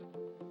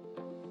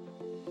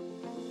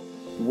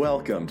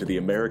Welcome to the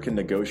American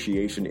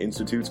Negotiation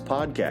Institute's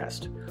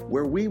podcast,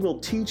 where we will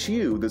teach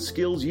you the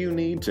skills you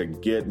need to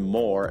get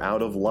more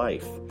out of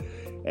life.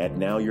 And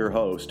now your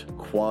host,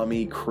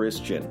 Kwame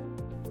Christian.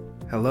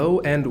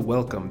 Hello and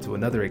welcome to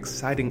another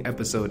exciting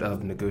episode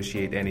of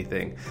Negotiate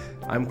Anything.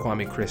 I'm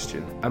Kwame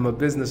Christian. I'm a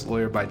business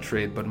lawyer by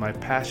trade, but my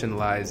passion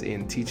lies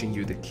in teaching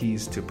you the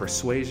keys to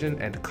persuasion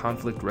and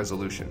conflict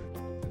resolution.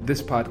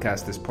 This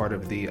podcast is part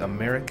of the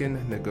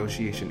American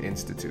Negotiation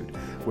Institute,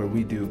 where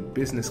we do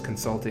business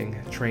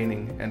consulting,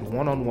 training, and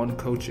one-on-one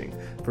coaching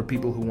for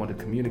people who want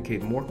to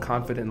communicate more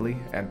confidently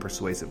and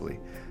persuasively.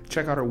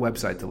 Check out our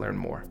website to learn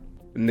more.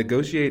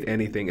 Negotiate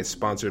Anything is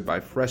sponsored by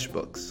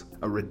FreshBooks,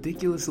 a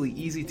ridiculously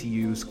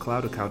easy-to-use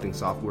cloud accounting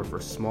software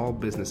for small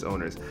business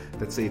owners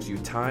that saves you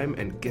time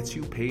and gets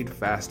you paid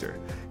faster.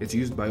 It's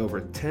used by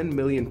over 10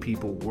 million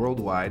people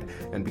worldwide,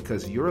 and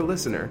because you're a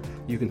listener,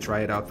 you can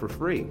try it out for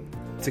free.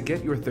 To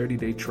get your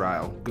 30-day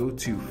trial, go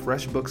to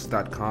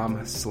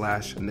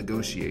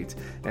freshbooks.com/negotiate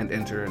and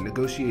enter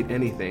Negotiate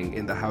Anything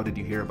in the How Did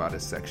You Hear About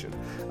Us section.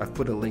 I've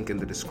put a link in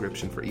the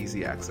description for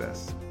easy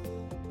access.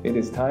 It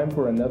is time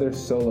for another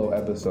solo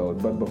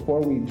episode, but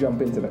before we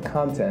jump into the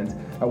content,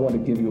 I want to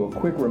give you a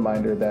quick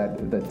reminder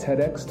that the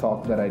TEDx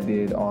talk that I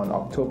did on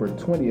October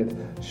 20th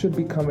should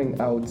be coming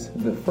out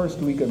the first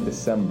week of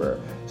December.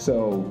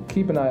 So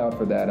keep an eye out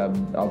for that.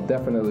 I'll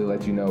definitely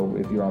let you know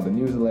if you're on the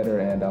newsletter,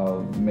 and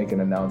I'll make an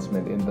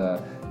announcement in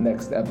the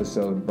next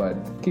episode, but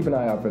keep an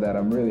eye out for that.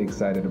 I'm really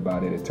excited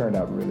about it. It turned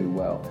out really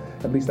well.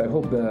 At least I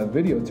hope the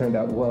video turned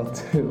out well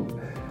too.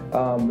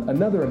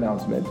 Another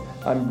announcement,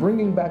 I'm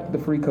bringing back the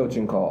free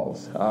coaching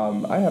calls.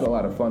 I had a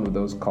lot of fun with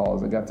those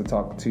calls. I got to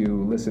talk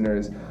to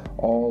listeners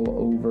all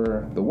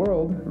over the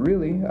world,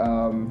 really,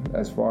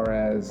 as far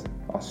as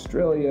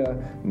Australia,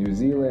 New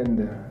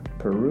Zealand,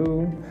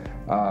 Peru,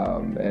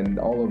 and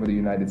all over the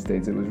United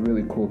States. It was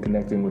really cool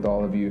connecting with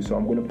all of you. So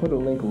I'm going to put a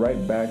link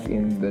right back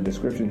in the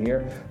description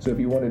here. So if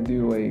you want to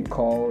do a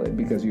call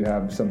because you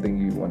have something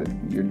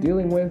you're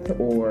dealing with,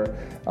 or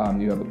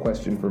you have a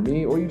question for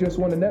me, or you just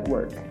want to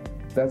network,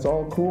 that's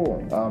all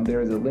cool.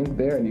 There is a link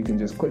there, and you can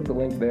just click the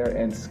link there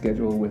and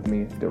schedule with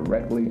me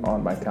directly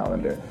on my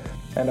calendar.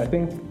 And I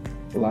think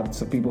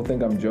lots of people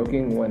think I'm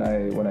joking when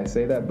I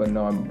say that, but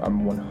no, I'm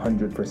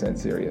 100%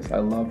 serious. I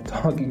love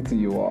talking to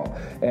you all.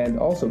 And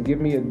also give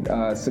me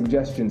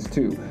suggestions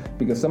too,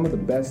 because some of the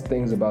best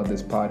things about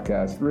this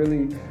podcast,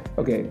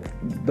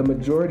 the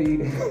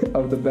majority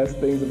of the best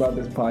things about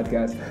this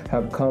podcast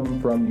have come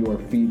from your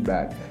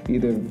feedback,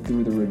 either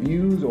through the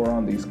reviews or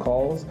on these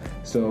calls,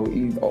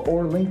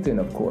 or LinkedIn,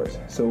 of course.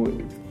 So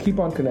keep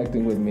on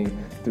connecting with me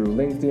through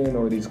LinkedIn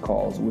or these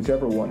calls,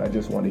 whichever one. I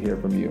just want to hear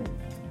from you.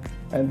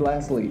 And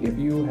lastly, if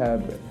you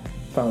have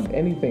found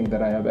anything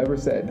that I have ever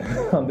said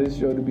on this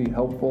show to be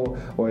helpful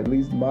or at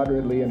least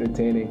moderately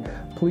entertaining,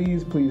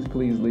 please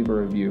leave a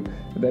review.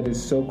 That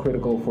is so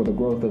critical for the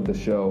growth of the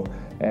show,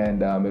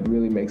 and it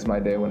really makes my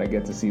day when I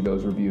get to see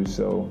those reviews.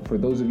 So for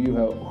those of you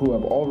who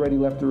have already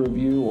left a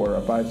review or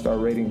a 5-star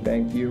rating,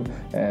 thank you,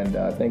 and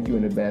thank you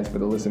in advance for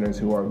the listeners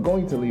who are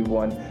going to leave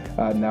one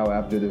now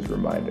after this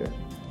reminder.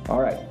 All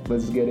right,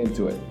 let's get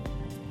into it.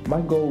 My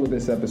goal with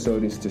this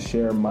episode is to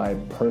share my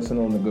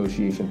personal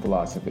negotiation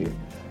philosophy.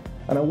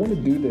 And I want to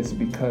do this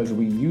because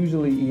we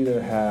usually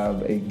either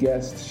have a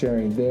guest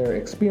sharing their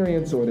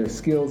experience or their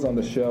skills on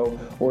the show,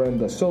 or in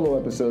the solo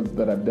episodes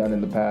that I've done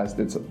in the past,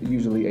 it's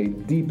usually a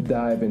deep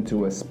dive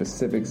into a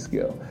specific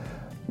skill.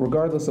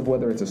 Regardless of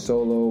whether it's a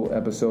solo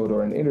episode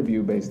or an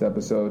interview-based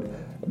episode,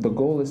 the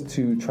goal is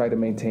to try to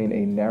maintain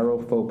a narrow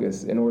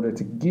focus in order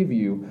to give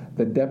you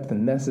the depth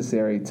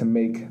necessary to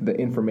make the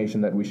information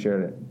that we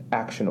share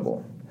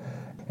actionable.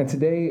 And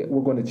today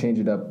we're going to change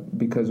it up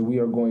because we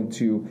are going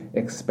to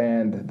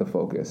expand the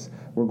focus.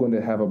 We're going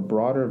to have a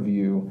broader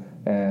view,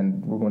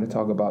 and we're going to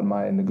talk about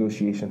my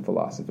negotiation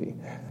philosophy.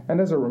 And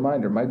as a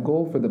reminder, my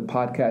goal for the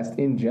podcast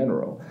in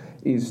general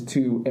is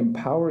to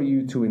empower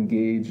you to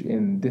engage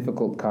in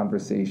difficult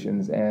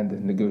conversations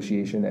and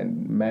negotiation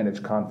and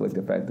manage conflict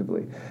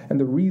effectively. And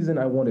the reason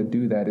I want to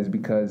do that is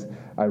because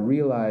I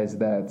realize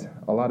that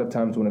a lot of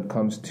times when it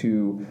comes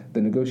to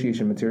the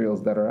negotiation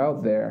materials that are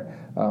out there,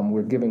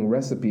 we're giving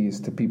recipes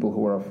to people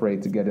who are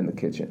afraid to get in the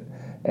kitchen.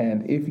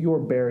 And if your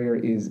barrier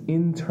is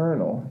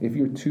internal, if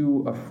you're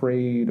too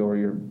afraid or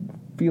you're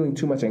feeling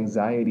too much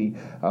anxiety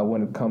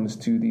when it comes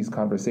to these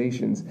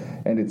conversations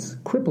and it's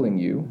crippling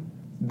you,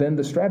 then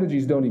the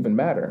strategies don't even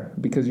matter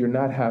because you're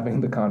not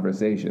having the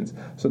conversations.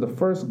 So the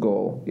first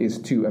goal is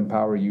to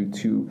empower you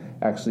to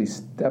actually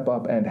step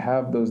up and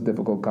have those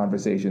difficult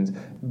conversations,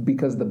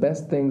 because the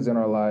best things in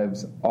our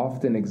lives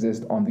often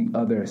exist on the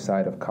other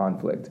side of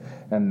conflict.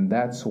 And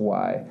that's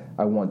why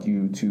I want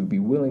you to be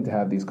willing to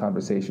have these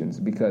conversations,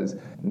 because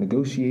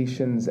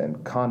negotiations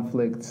and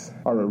conflicts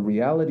are a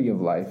reality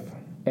of life.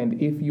 And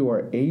if you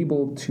are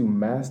able to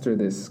master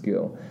this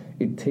skill,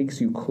 it takes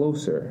you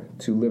closer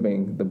to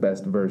living the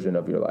best version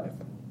of your life.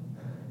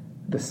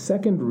 The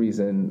second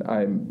reason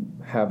I'm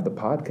have the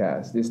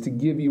podcast is to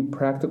give you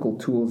practical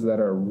tools that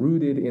are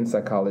rooted in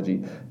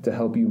psychology to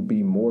help you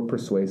be more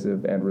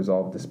persuasive and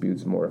resolve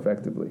disputes more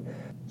effectively.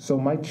 So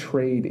my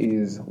trade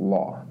is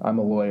law. I'm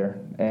a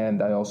lawyer,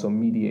 and I also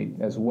mediate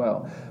as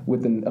well.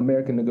 With the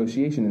American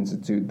Negotiation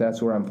Institute,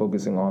 that's where I'm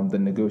focusing on the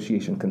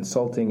negotiation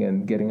consulting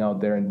and getting out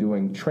there and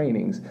doing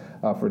trainings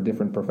for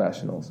different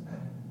professionals.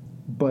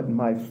 But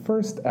my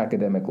first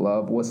academic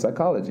love was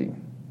psychology.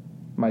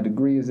 My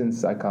degree is in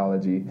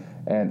psychology,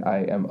 and I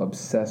am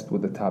obsessed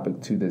with the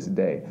topic to this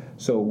day.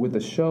 So with the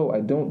show,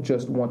 I don't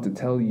just want to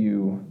tell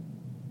you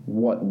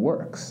what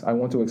works. I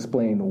want to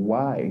explain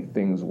why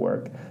things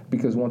work,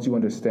 because once you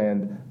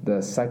understand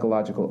the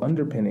psychological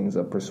underpinnings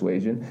of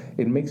persuasion,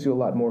 it makes you a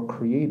lot more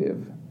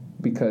creative,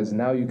 because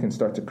now you can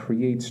start to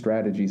create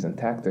strategies and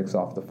tactics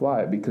off the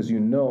fly because you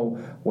know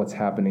what's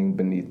happening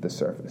beneath the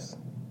surface.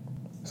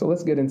 So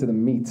let's get into the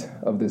meat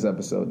of this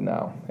episode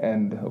now.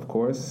 And of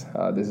course,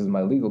 this is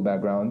my legal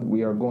background.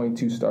 We are going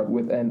to start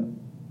with an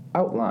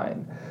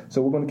outline.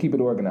 So we're going to keep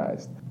it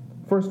organized.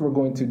 First, we're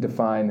going to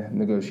define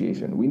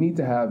negotiation. We need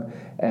to have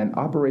an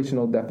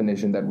operational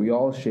definition that we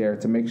all share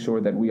to make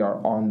sure that we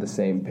are on the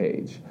same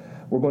page.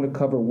 We're going to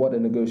cover what a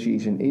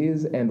negotiation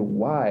is and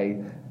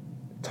why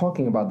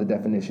talking about the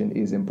definition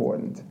is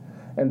important.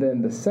 And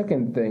then the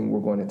second thing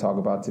we're going to talk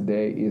about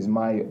today is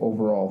my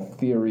overall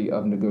theory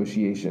of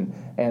negotiation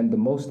and the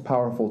most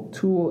powerful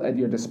tool at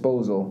your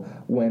disposal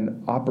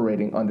when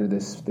operating under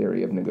this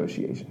theory of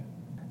negotiation.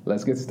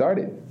 Let's get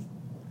started.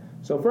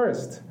 So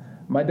first,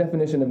 my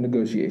definition of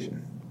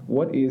negotiation.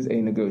 What is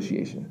a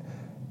negotiation?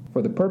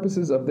 For the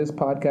purposes of this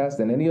podcast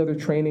and any other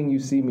training you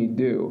see me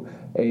do,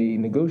 a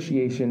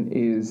negotiation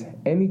is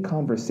any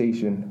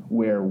conversation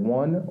where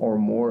one or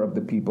more of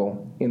the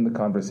people in the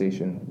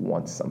conversation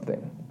want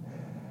something.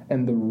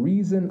 And the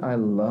reason I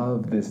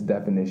love this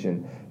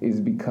definition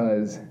is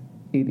because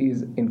it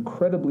is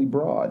incredibly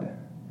broad.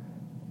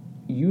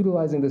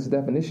 Utilizing this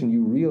definition,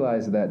 you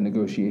realize that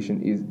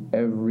negotiation is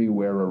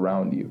everywhere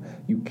around you.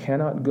 You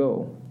cannot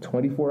go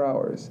 24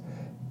 hours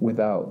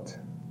without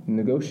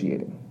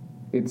negotiating.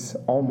 It's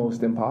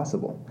almost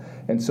impossible.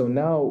 And so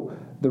now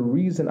the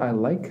reason I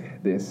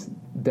like this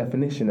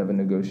definition of a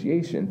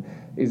negotiation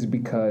is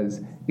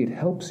because it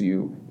helps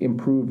you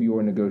improve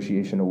your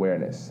negotiation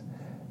awareness.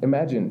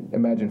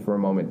 Imagine for a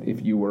moment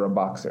if you were a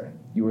boxer.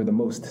 You were the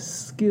most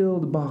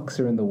skilled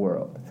boxer in the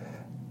world,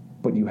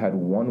 but you had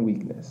one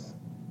weakness.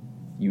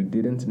 You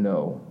didn't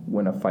know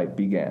when a fight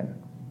began.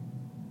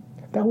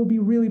 That would be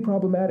really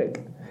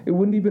problematic. It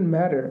wouldn't even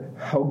matter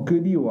how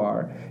good you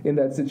are in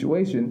that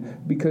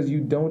situation because you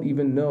don't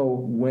even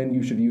know when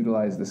you should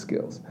utilize the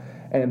skills.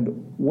 And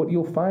what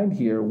you'll find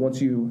here,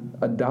 once you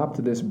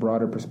adopt this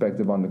broader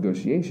perspective on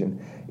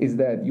negotiation, is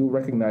that you'll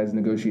recognize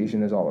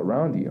negotiation is all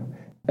around you.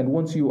 And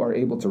once you are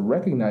able to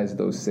recognize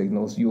those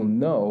signals, you'll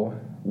know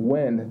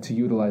when to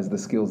utilize the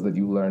skills that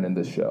you learn in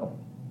this show.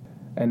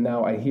 And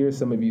now I hear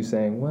some of you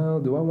saying, well,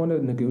 do I want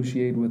to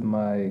negotiate with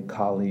my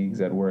colleagues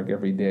at work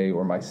every day,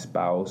 or my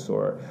spouse,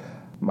 or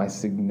my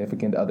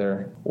significant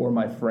other, or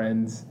my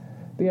friends?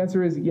 The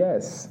answer is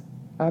yes,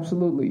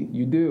 absolutely,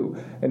 you do.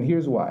 And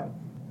here's why.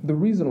 The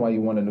reason why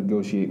you want to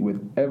negotiate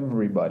with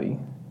everybody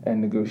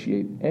and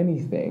negotiate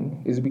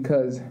anything is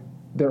because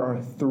there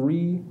are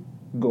three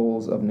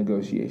goals of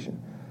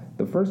negotiation.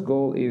 The first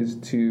goal is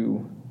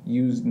to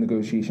use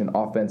negotiation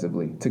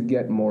offensively to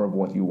get more of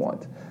what you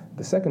want.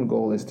 The second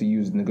goal is to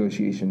use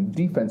negotiation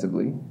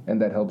defensively,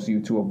 and that helps you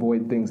to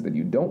avoid things that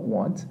you don't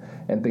want,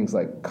 and things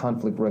like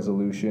conflict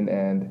resolution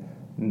and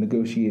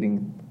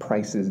negotiating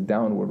prices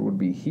downward would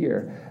be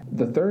here.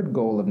 The third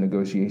goal of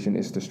negotiation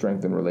is to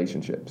strengthen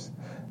relationships.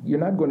 You're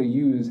not going to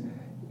use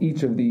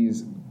each of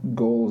these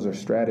goals or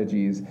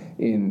strategies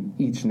in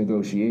each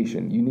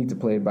negotiation. You need to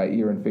play it by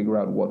ear and figure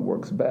out what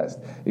works best.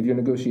 If you're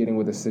negotiating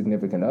with a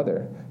significant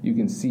other, you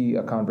can see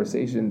a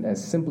conversation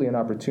as simply an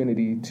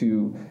opportunity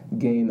to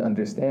gain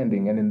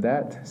understanding. And in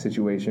that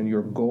situation,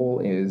 your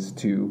goal is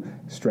to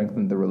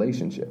strengthen the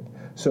relationship.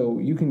 So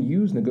you can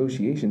use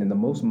negotiation in the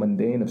most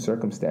mundane of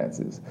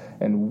circumstances.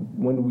 And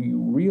when we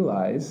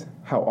realize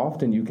how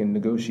often you can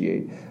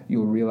negotiate,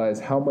 you'll realize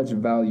how much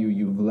value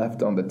you've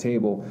left on the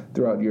table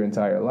throughout your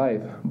entire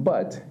life.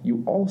 But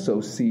you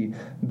also see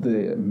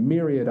the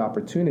myriad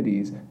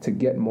opportunities to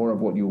get more of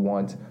what you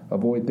want,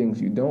 avoid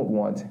things you don't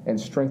want, and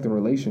strengthen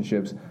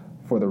relationships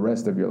for the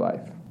rest of your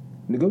life.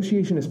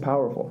 Negotiation is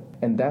powerful,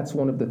 and that's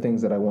one of the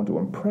things that I want to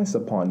impress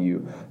upon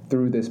you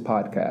through this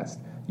podcast.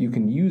 You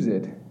can use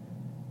it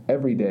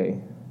every day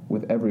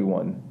with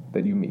everyone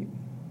that you meet.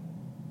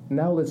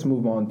 Now let's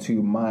move on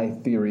to my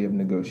theory of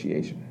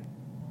negotiation.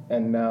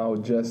 And now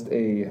just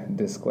a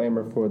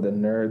disclaimer for the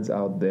nerds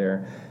out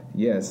there.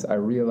 Yes, I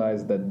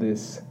realize that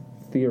this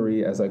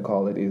theory, as I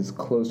call it, is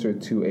closer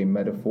to a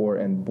metaphor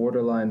and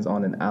borderlines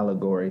on an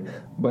allegory,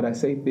 but I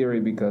say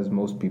theory because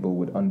most people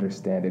would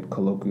understand it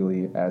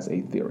colloquially as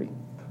a theory.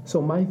 So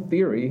my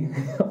theory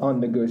on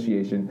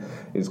negotiation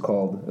is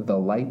called the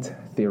light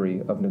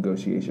theory of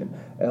negotiation,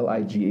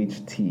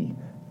 LIGHT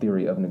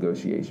theory of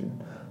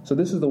negotiation. So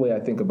this is the way I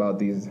think about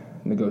these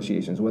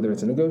negotiations, whether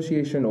it's a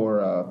negotiation or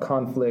a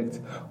conflict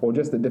or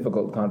just a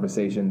difficult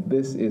conversation.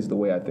 This is the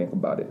way I think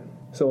about it.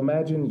 So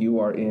imagine you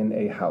are in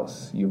a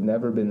house. You've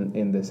never been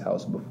in this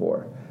house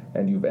before,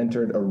 and you've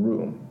entered a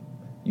room.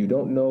 You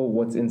don't know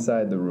what's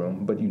inside the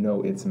room, but you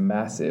know it's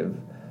massive,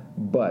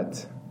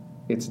 but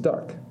it's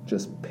dark,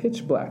 just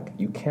pitch black.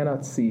 You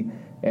cannot see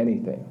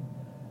anything.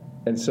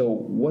 And so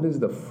what is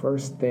the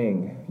first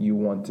thing you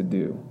want to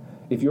do?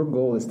 If your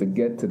goal is to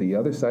get to the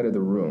other side of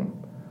the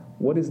room,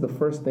 what is the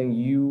first thing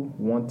you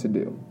want to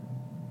do?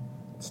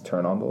 It's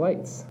turn on the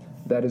lights.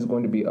 That is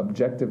going to be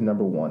objective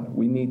number one.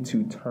 We need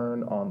to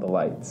turn on the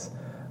lights.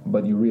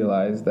 But you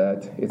realize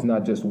that it's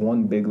not just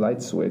one big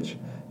light switch.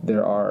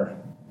 There are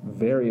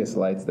various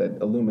lights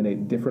that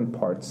illuminate different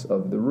parts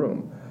of the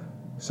room.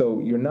 So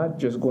you're not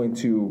just going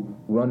to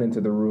run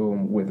into the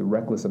room with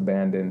reckless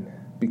abandon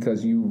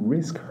because you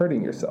risk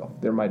hurting yourself.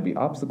 There might be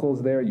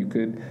obstacles there. You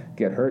could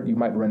get hurt. You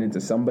might run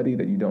into somebody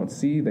that you don't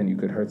see. Then you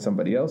could hurt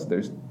somebody else.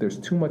 There's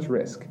too much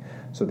risk.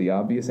 So the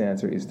obvious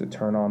answer is to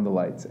turn on the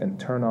lights and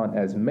turn on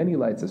as many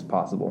lights as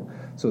possible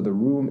so the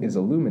room is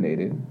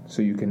illuminated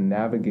so you can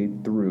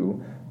navigate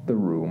through the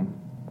room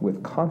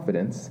with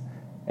confidence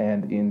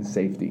and in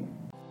safety.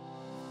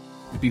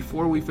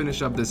 Before we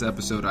finish up this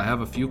episode, I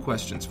have a few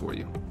questions for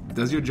you.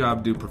 Does your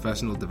job do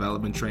professional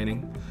development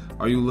training?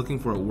 Are you looking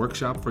for a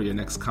workshop for your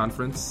next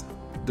conference?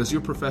 Does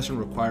your profession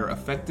require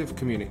effective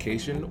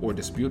communication or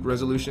dispute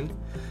resolution?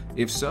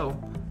 If so,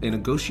 a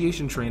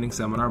negotiation training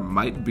seminar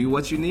might be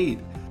what you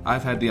need.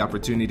 I've had the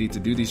opportunity to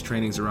do these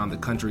trainings around the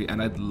country,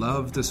 and I'd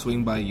love to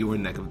swing by your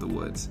neck of the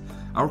woods.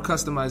 Our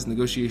customized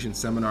negotiation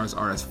seminars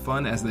are as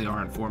fun as they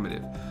are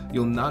informative.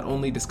 You'll not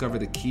only discover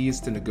the keys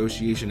to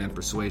negotiation and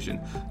persuasion,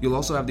 you'll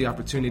also have the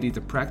opportunity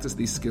to practice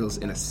these skills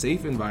in a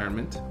safe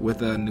environment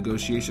with a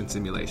negotiation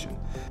simulation.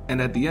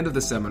 And at the end of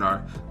the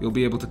seminar, you'll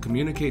be able to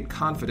communicate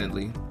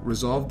confidently,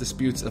 resolve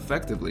disputes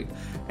effectively,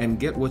 and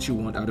get what you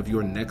want out of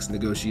your next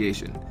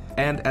negotiation.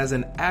 And as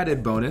an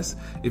added bonus,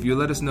 if you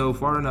let us know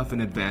far enough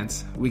in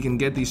advance, we can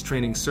get these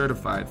trainings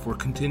certified for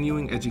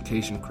continuing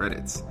education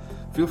credits.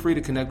 Feel free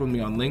to connect with me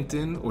on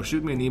LinkedIn or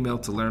shoot me an email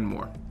to learn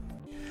more.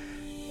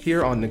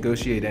 Here on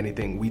Negotiate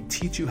Anything, we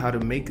teach you how to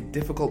make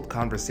difficult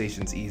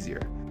conversations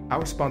easier.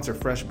 Our sponsor,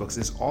 FreshBooks,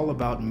 is all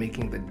about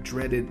making the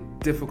dreaded,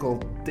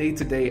 difficult,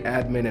 day-to-day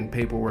admin and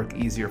paperwork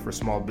easier for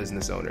small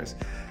business owners.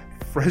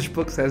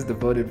 FreshBooks has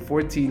devoted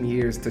 14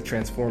 years to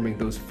transforming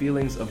those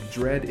feelings of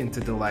dread into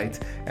delight,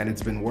 and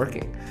it's been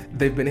working.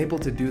 They've been able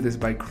to do this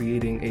by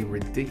creating a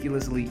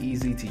ridiculously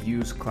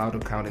easy-to-use cloud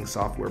accounting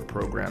software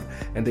program,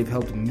 and they've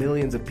helped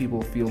millions of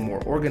people feel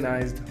more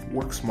organized,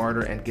 work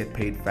smarter, and get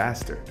paid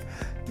faster.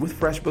 With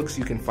FreshBooks,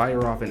 you can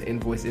fire off an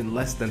invoice in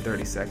less than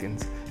 30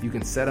 seconds. You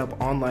can set up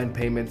online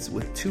payments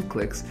with 2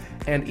 clicks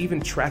and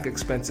even track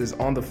expenses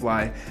on the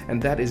fly,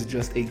 and that is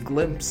just a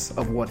glimpse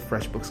of what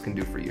FreshBooks can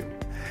do for you.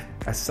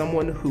 As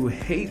someone who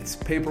hates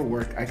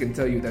paperwork, I can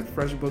tell you that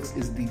FreshBooks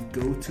is the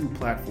go-to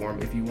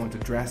platform if you want to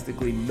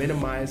drastically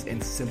minimize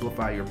and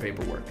simplify your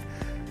paperwork.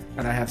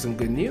 And I have some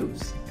good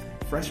news.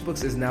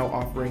 FreshBooks is now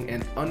offering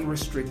an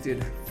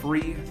unrestricted,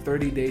 free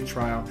 30-day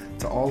trial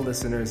to all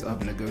listeners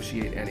of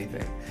Negotiate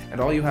Anything. And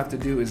all you have to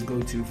do is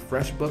go to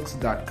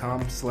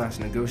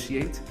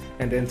freshbooks.com/negotiate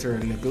and enter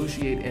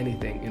Negotiate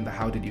Anything in the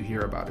How Did You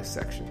Hear About Us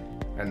section.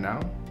 And now,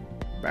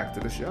 back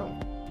to the show.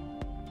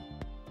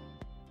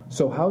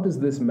 So how does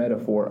this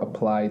metaphor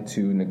apply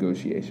to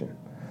negotiation?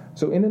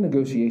 So in a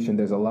negotiation,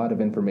 there's a lot of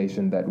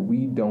information that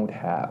we don't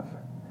have.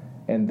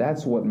 And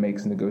that's what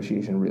makes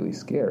negotiation really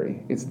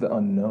scary. It's the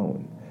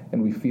unknown.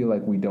 And we feel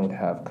like we don't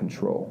have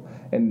control.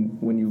 And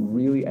when you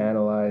really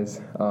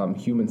analyze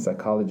human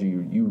psychology,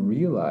 you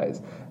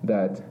realize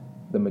that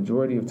the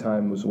majority of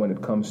times when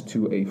it comes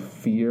to a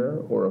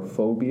fear or a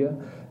phobia,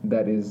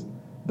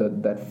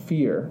 that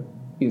fear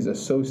is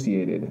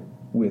associated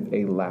with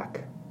a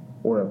lack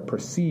or a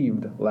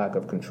perceived lack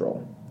of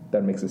control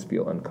that makes us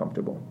feel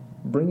uncomfortable.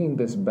 Bringing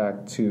this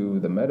back to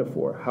the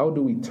metaphor, how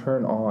do we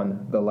turn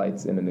on the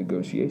lights in a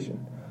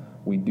negotiation?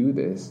 We do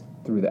this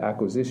through the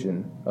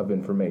acquisition of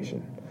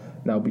information.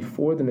 Now,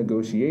 before the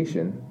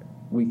negotiation,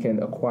 we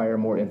can acquire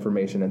more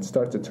information and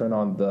start to turn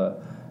on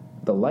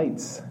the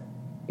lights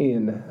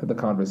in the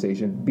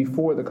conversation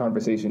before the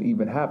conversation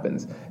even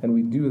happens. And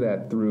we do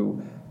that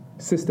through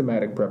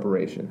systematic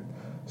preparation.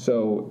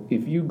 So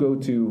if you go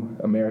to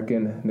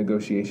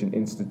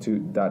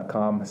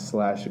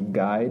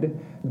AmericanNegotiationInstitute.com/guide,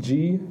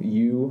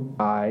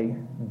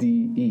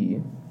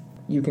 GUIDE,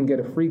 you can get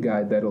a free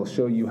guide that'll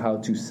show you how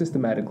to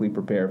systematically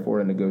prepare for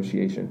a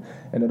negotiation.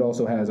 And it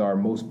also has our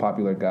most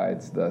popular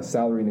guides, the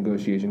salary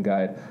negotiation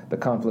guide, the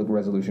conflict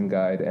resolution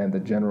guide, and the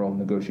general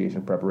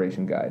negotiation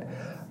preparation guide.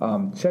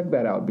 Check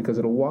that out because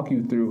it'll walk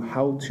you through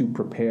how to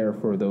prepare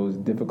for those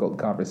difficult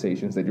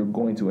conversations that you're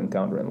going to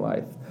encounter in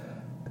life.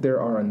 There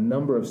are a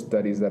number of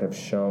studies that have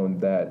shown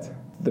that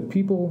the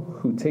people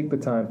who take the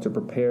time to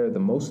prepare the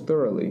most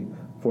thoroughly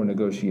for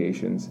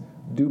negotiations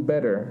do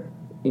better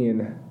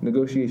in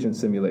negotiation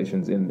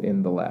simulations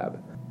in the lab.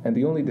 And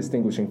the only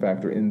distinguishing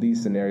factor in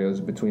these scenarios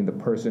between the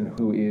person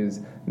who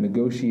is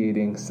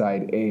negotiating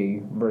side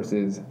A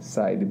versus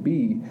side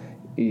B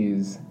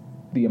is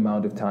the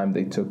amount of time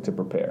they took to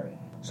prepare.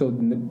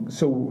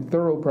 So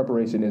thorough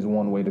preparation is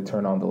one way to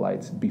turn on the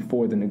lights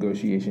before the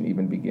negotiation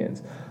even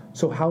begins.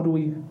 So how do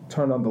we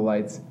turn on the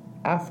lights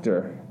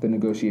after the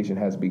negotiation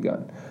has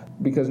begun?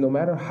 Because no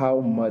matter how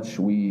much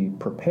we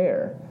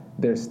prepare,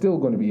 there's still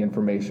going to be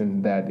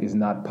information that is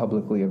not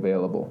publicly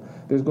available.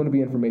 There's going to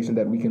be information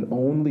that we can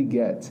only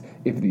get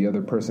if the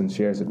other person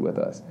shares it with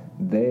us.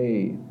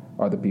 They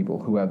are the people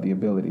who have the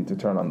ability to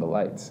turn on the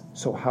lights.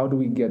 So how do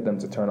we get them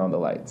to turn on the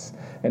lights?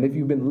 And if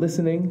you've been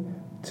listening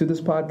to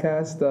this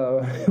podcast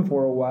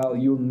for a while,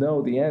 you'll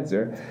know the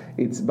answer.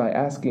 It's by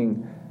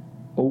asking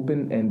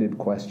open-ended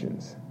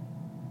questions.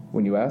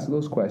 When you ask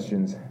those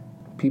questions,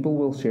 people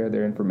will share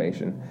their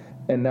information,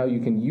 and now you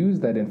can use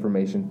that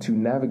information to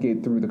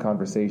navigate through the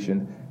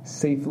conversation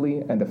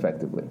safely and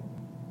effectively.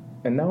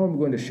 And now I'm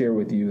going to share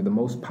with you the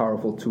most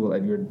powerful tool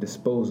at your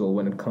disposal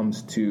when it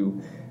comes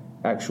to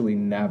actually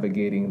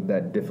navigating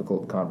that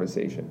difficult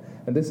conversation.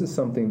 And this is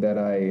something that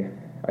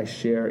I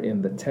share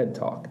in the TED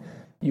Talk.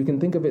 You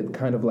can think of it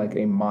kind of like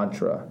a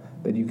mantra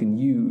that you can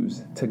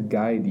use to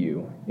guide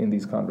you in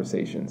these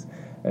conversations.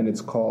 And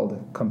it's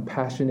called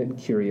compassionate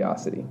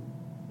curiosity.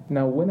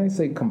 Now, when I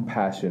say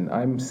compassion,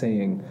 I'm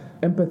saying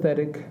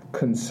empathetic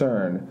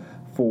concern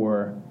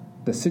for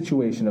the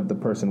situation of the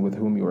person with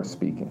whom you are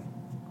speaking.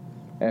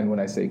 And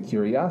when I say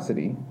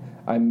curiosity,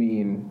 I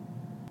mean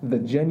the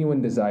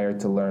genuine desire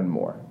to learn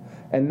more.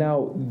 And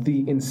now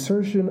the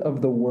insertion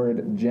of the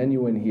word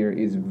genuine here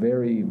is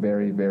very,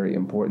 very, very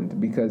important,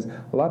 because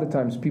a lot of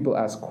times people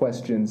ask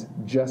questions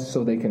just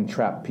so they can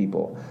trap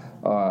people,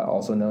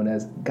 also known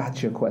as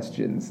gotcha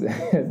questions.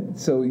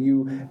 So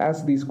you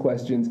ask these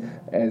questions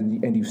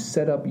and you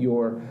set up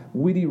your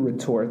witty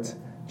retort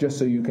just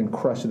so you can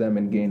crush them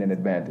and gain an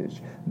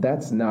advantage.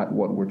 That's not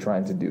what we're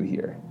trying to do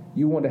here.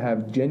 You want to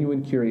have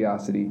genuine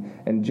curiosity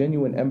and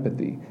genuine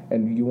empathy,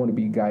 and you want to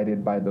be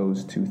guided by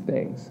those two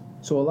things.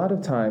 So a lot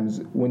of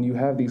times when you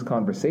have these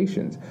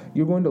conversations,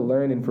 you're going to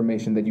learn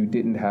information that you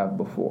didn't have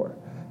before.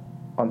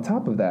 On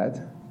top of that,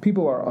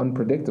 people are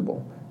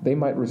unpredictable. They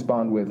might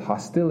respond with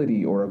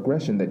hostility or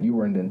aggression that you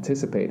weren't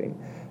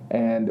anticipating.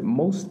 And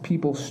most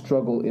people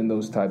struggle in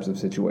those types of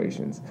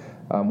situations.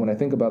 When I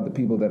think about the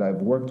people that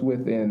I've worked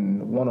with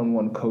in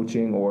one-on-one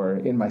coaching or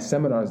in my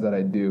seminars that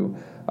I do,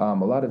 a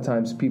lot of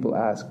times people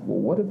ask, well,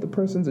 what if the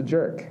person's a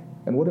jerk?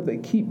 And what if they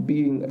keep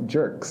being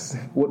jerks?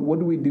 What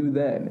do we do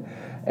then?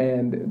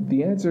 And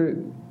the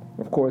answer,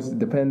 of course,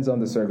 depends on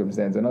the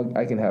circumstance. And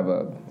I can have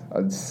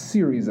a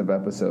series of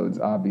episodes,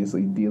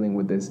 obviously, dealing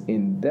with this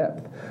in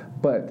depth.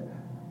 But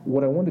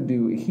what I want to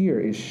do here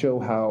is show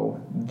how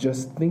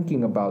just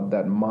thinking about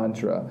that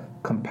mantra,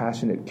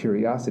 compassionate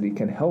curiosity,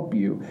 can help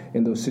you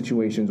in those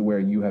situations where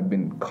you have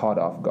been caught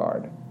off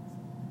guard.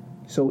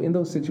 So in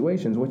those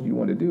situations, what you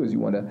want to do is you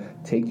want to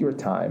take your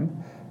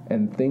time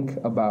and think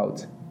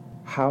about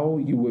how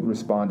you would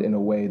respond in a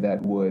way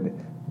that would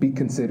be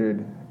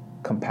considered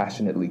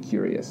compassionately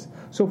curious.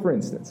 So for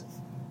instance,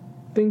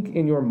 think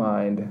in your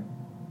mind,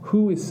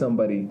 who is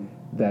somebody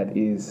that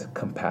is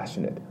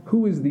compassionate?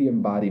 Who is the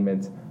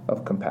embodiment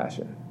of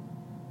compassion?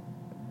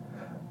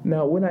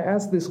 Now, when I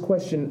ask this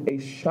question, a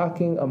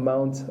shocking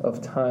amount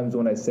of times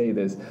when I say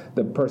this,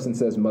 the person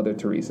says Mother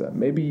Teresa.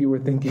 Maybe you were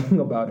thinking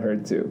about her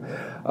too.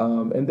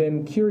 And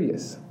then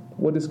curious.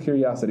 What does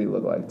curiosity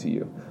look like to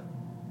you?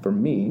 For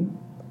me,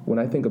 when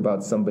I think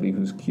about somebody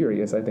who's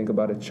curious, I think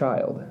about a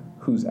child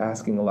who's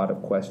asking a lot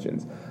of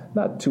questions.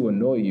 Not to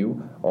annoy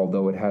you,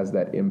 although it has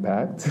that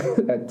impact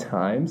at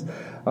times.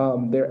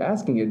 They're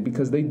asking it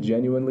because they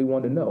genuinely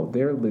want to know.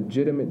 They're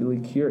legitimately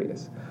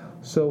curious.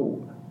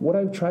 So what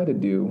I try to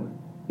do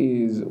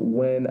is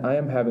when I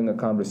am having a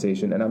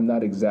conversation and I'm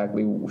not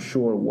exactly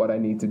sure what I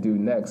need to do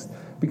next,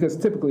 because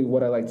typically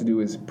what I like to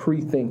do is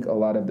pre-think a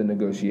lot of the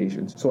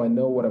negotiations. So I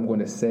know what I'm going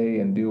to say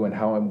and do and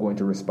how I'm going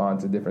to respond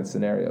to different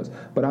scenarios.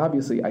 But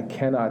obviously I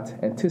cannot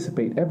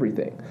anticipate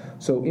everything.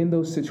 So in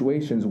those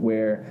situations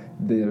where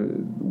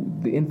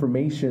the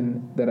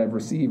information that I've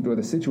received or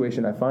the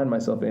situation I find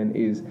myself in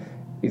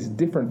is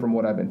different from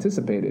what I've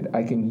anticipated,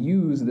 I can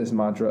use this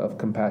mantra of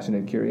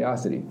compassionate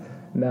curiosity.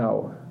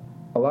 Now,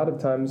 a lot of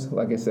times,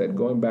 like I said,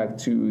 going back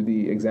to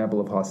the example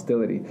of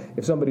hostility,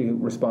 if somebody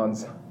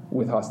responds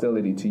with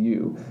hostility to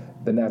you,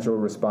 the natural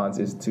response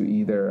is to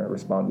either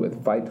respond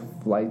with fight,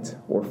 flight,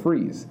 or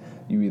freeze.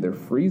 You either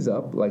freeze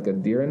up like a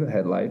deer in the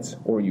headlights,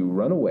 or you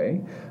run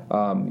away,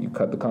 you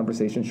cut the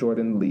conversation short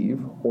and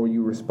leave, or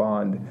you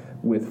respond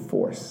with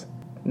force.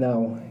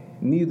 Now,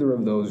 neither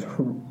of those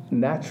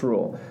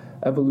natural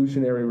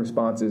evolutionary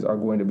responses are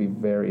going to be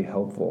very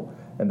helpful,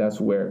 and that's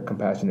where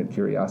compassionate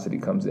curiosity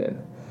comes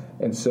in.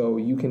 And so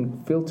you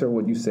can filter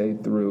what you say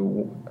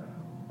through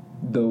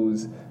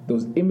those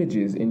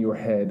images in your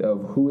head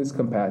of who is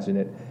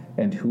compassionate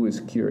and who is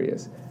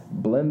curious.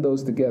 Blend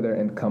those together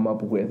and come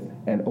up with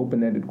an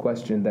open-ended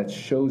question that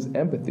shows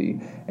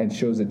empathy and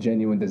shows a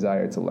genuine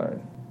desire to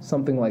learn.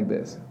 Something like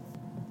this.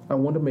 I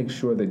want to make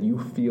sure that you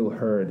feel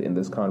heard in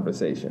this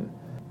conversation.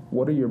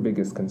 What are your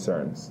biggest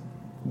concerns?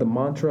 The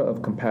mantra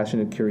of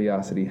compassionate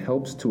curiosity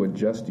helps to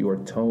adjust your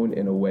tone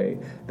in a way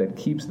that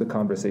keeps the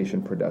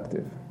conversation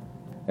productive.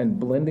 And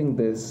blending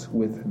this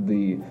with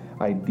the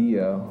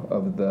idea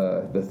of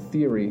the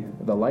theory,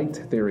 the light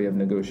theory of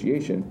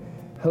negotiation,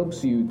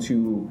 helps you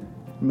to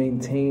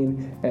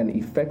maintain an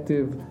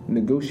effective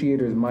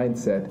negotiator's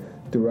mindset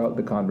throughout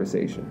the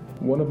conversation.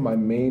 One of my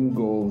main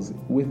goals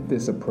with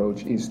this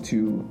approach is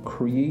to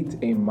create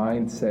a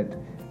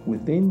mindset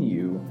within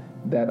you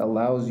that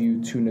allows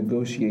you to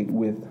negotiate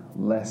with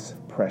less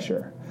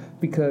pressure.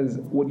 Because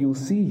what you'll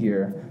see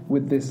here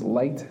with this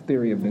light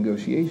theory of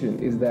negotiation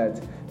is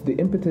that the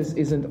impetus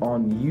isn't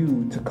on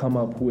you to come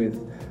up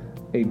with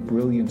a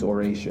brilliant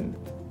oration.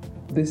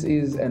 This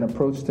is an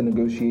approach to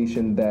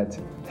negotiation that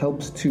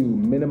helps to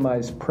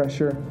minimize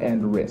pressure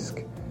and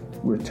risk.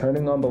 We're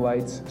turning on the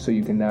lights so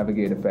you can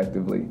navigate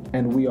effectively.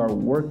 And we are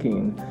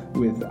working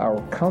with our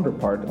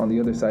counterpart on the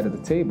other side of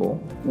the table,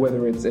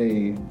 whether it's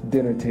a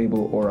dinner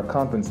table or a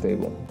conference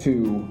table,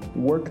 to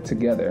work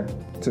together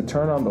to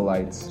turn on the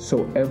lights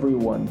so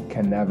everyone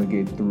can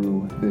navigate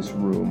through this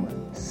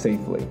room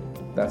safely.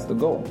 That's the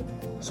goal.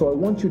 So I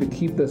want you to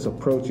keep this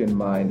approach in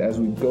mind as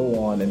we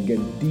go on and get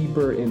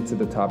deeper into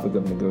the topic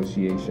of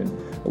negotiation.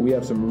 We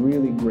have some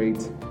really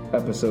great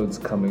episodes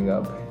coming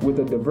up with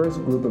a diverse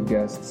group of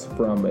guests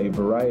from a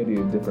variety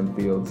of different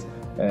fields,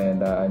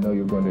 and I know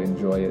you're going to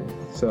enjoy it.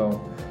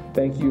 So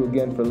thank you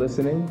again for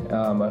listening.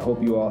 I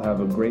hope you all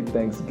have a great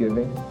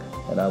Thanksgiving,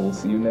 and I will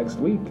see you next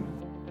week.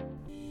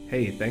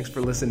 Hey, thanks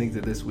for listening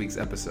to this week's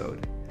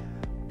episode.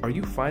 Are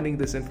you finding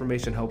this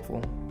information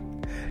helpful?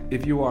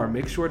 If you are,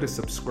 make sure to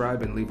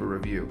subscribe and leave a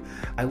review.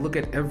 I look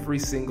at every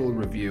single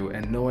review,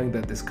 and knowing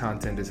that this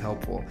content is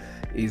helpful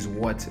is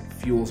what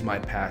fuels my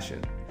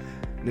passion.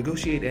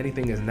 Negotiate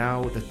Anything is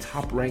now the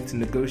top-ranked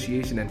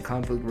negotiation and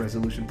conflict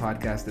resolution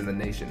podcast in the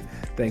nation,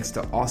 thanks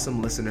to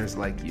awesome listeners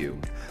like you.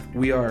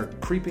 We are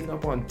creeping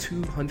up on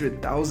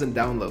 200,000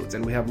 downloads,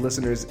 and we have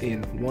listeners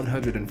in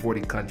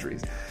 140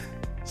 countries.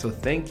 So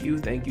thank you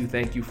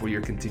for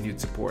your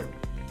continued support.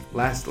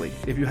 Lastly,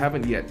 if you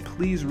haven't yet,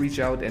 please reach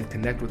out and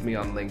connect with me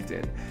on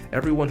LinkedIn.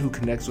 Everyone who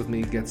connects with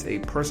me gets a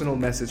personal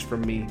message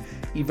from me.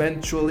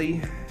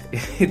 Eventually,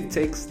 it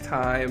takes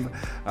time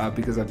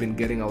because I've been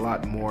getting a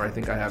lot more. I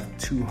think I have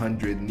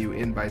 200 new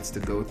invites to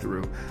go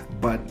through,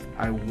 but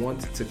I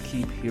want to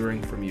keep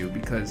hearing from you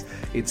because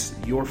it's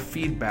your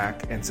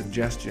feedback and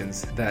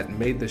suggestions that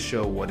made the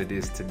show what it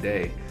is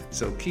today.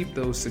 So keep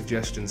those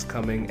suggestions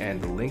coming,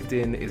 and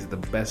LinkedIn is the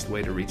best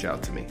way to reach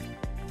out to me.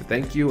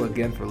 Thank you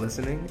again for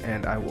listening,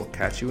 and I will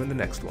catch you in the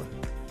next one.